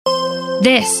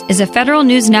This is a Federal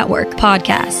News Network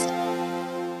podcast.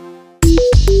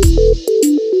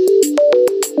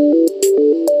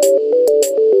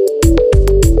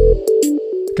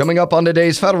 Coming up on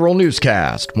today's Federal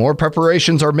Newscast, more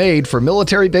preparations are made for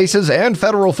military bases and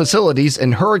federal facilities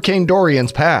in Hurricane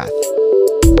Dorian's path.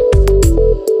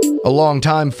 A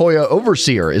longtime FOIA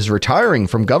overseer is retiring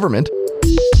from government.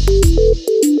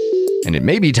 And it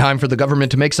may be time for the government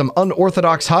to make some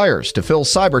unorthodox hires to fill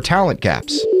cyber talent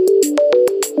gaps.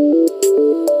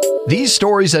 These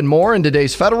stories and more in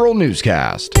today's Federal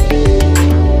Newscast.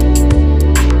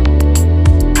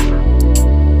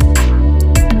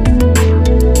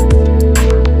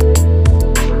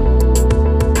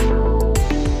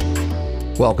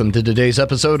 Welcome to today's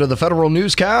episode of the Federal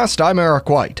Newscast. I'm Eric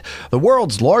White. The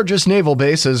world's largest naval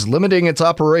base is limiting its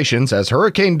operations as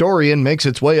Hurricane Dorian makes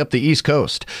its way up the East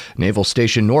Coast. Naval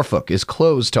Station Norfolk is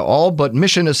closed to all but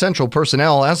mission-essential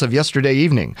personnel as of yesterday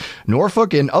evening.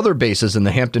 Norfolk and other bases in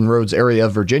the Hampton Roads area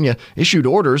of Virginia issued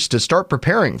orders to start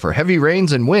preparing for heavy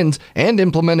rains and winds and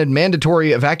implemented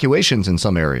mandatory evacuations in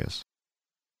some areas.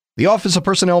 The Office of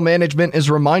Personnel Management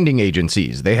is reminding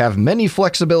agencies they have many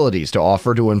flexibilities to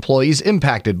offer to employees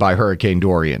impacted by Hurricane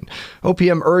Dorian.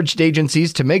 OPM urged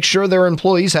agencies to make sure their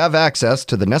employees have access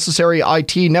to the necessary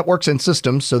IT networks and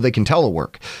systems so they can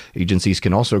telework. Agencies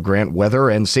can also grant weather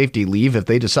and safety leave if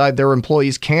they decide their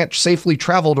employees can't safely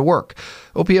travel to work.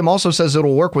 OPM also says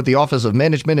it'll work with the Office of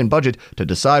Management and Budget to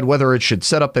decide whether it should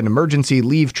set up an emergency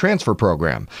leave transfer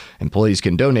program. Employees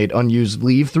can donate unused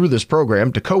leave through this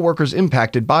program to coworkers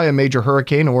impacted by a major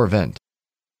hurricane or event.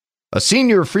 A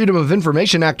senior Freedom of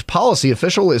Information Act policy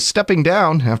official is stepping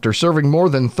down after serving more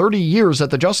than 30 years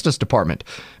at the Justice Department.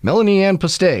 Melanie Ann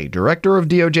Pastay, director of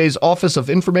DOJ's Office of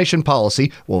Information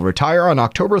Policy, will retire on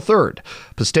October 3rd.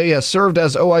 Pastay has served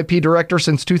as OIP director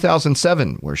since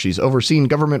 2007, where she's overseen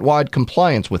government-wide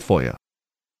compliance with FOIA.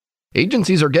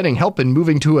 Agencies are getting help in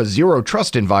moving to a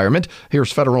zero-trust environment.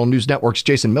 Here's Federal News Network's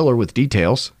Jason Miller with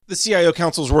details. The CIO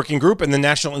Council's working group and the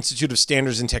National Institute of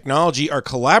Standards and Technology are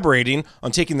collaborating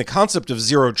on taking the concept of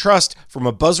zero trust from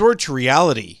a buzzword to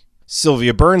reality.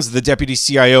 Sylvia Burns, the deputy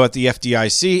CIO at the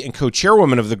FDIC and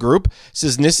co-chairwoman of the group,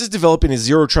 says NIST is developing a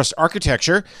zero-trust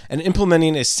architecture and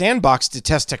implementing a sandbox to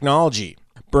test technology.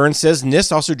 Burns says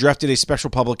NIST also drafted a special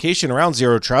publication around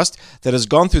zero trust that has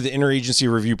gone through the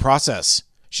interagency review process.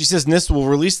 She says NIST will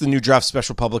release the new draft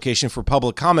special publication for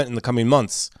public comment in the coming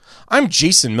months. I'm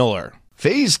Jason Miller.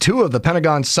 Phase 2 of the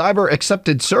Pentagon's Cyber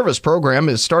Accepted Service program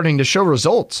is starting to show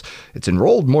results. It's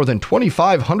enrolled more than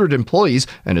 2,500 employees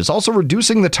and is also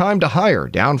reducing the time to hire,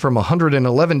 down from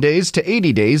 111 days to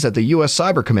 80 days at the U.S.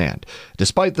 Cyber Command.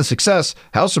 Despite the success,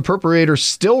 House appropriators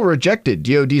still rejected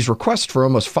DoD's request for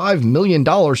almost $5 million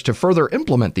to further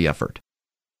implement the effort.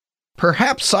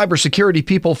 Perhaps cybersecurity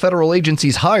people federal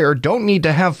agencies hire don't need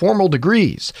to have formal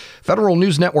degrees. Federal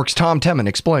News Network's Tom Temin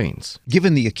explains.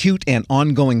 Given the acute and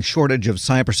ongoing shortage of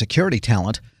cybersecurity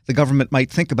talent, the government might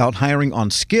think about hiring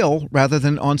on skill rather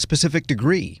than on specific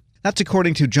degree. That's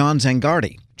according to John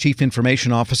Zangardi, Chief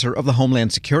Information Officer of the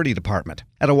Homeland Security Department.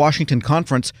 At a Washington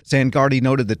conference, Zangardi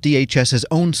noted that DHS's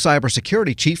own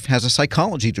cybersecurity chief has a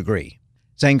psychology degree.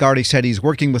 Zangardi said he's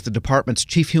working with the department's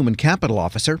Chief Human Capital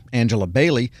Officer, Angela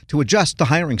Bailey, to adjust the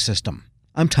hiring system.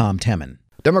 I'm Tom Temin.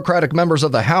 Democratic members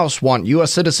of the House want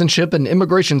U.S. Citizenship and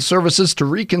Immigration Services to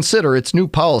reconsider its new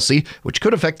policy, which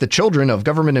could affect the children of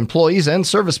government employees and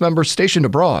service members stationed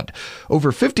abroad.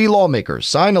 Over 50 lawmakers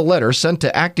signed a letter sent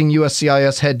to acting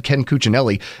USCIS head Ken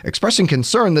Cuccinelli, expressing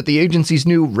concern that the agency's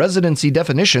new residency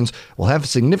definitions will have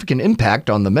significant impact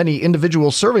on the many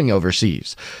individuals serving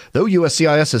overseas. Though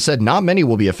USCIS has said not many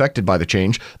will be affected by the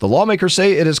change, the lawmakers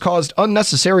say it has caused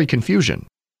unnecessary confusion.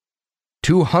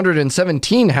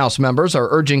 217 House members are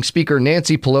urging Speaker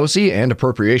Nancy Pelosi and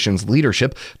Appropriations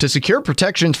leadership to secure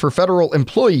protections for federal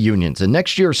employee unions in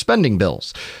next year's spending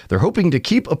bills. They're hoping to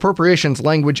keep appropriations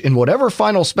language in whatever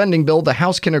final spending bill the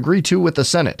House can agree to with the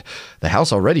Senate. The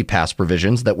House already passed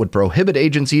provisions that would prohibit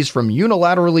agencies from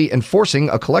unilaterally enforcing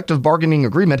a collective bargaining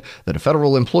agreement that a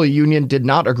federal employee union did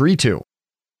not agree to.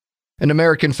 An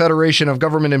American Federation of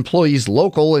Government Employees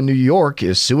local in New York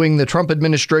is suing the Trump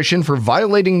administration for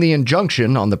violating the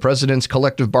injunction on the president's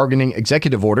collective bargaining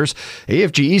executive orders.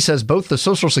 AFGE says both the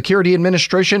Social Security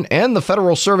Administration and the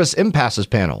Federal Service Impasses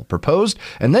Panel proposed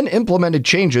and then implemented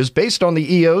changes based on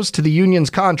the EOs to the union's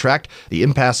contract. The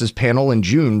Impasses Panel in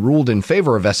June ruled in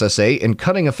favor of SSA in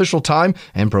cutting official time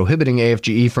and prohibiting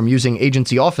AFGE from using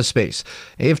agency office space.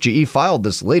 AFGE filed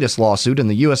this latest lawsuit in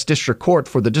the U.S. District Court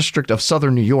for the District of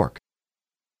Southern New York.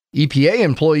 EPA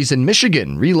employees in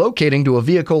Michigan relocating to a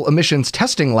vehicle emissions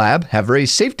testing lab have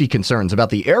raised safety concerns about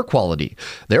the air quality.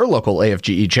 Their local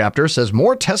AFGE chapter says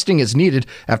more testing is needed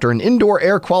after an indoor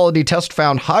air quality test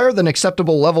found higher than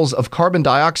acceptable levels of carbon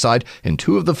dioxide in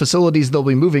two of the facilities they'll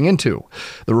be moving into.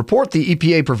 The report the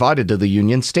EPA provided to the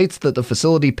union states that the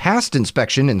facility passed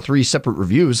inspection in 3 separate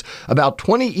reviews. About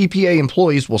 20 EPA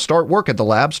employees will start work at the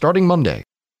lab starting Monday.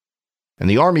 And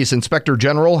the Army's Inspector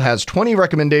General has 20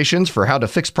 recommendations for how to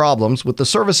fix problems with the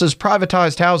service's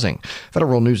privatized housing.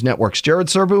 Federal News Network's Jared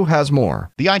Serbu has more.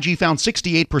 The IG found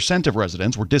 68% of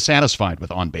residents were dissatisfied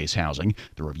with on-base housing.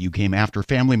 The review came after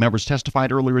family members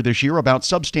testified earlier this year about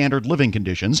substandard living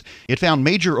conditions. It found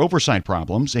major oversight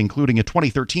problems, including a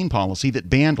 2013 policy that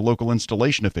banned local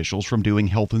installation officials from doing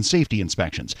health and safety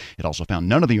inspections. It also found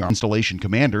none of the installation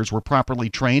commanders were properly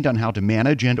trained on how to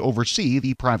manage and oversee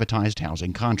the privatized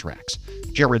housing contracts.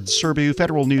 Jared Serbu,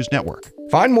 Federal News Network.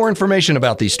 Find more information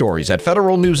about these stories at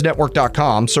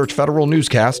federalnewsnetwork.com. Search Federal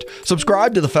Newscast.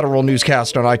 Subscribe to the Federal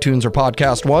Newscast on iTunes or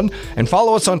Podcast One, and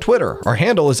follow us on Twitter. Our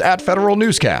handle is @Federal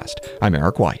Newscast. I'm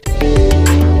Eric White.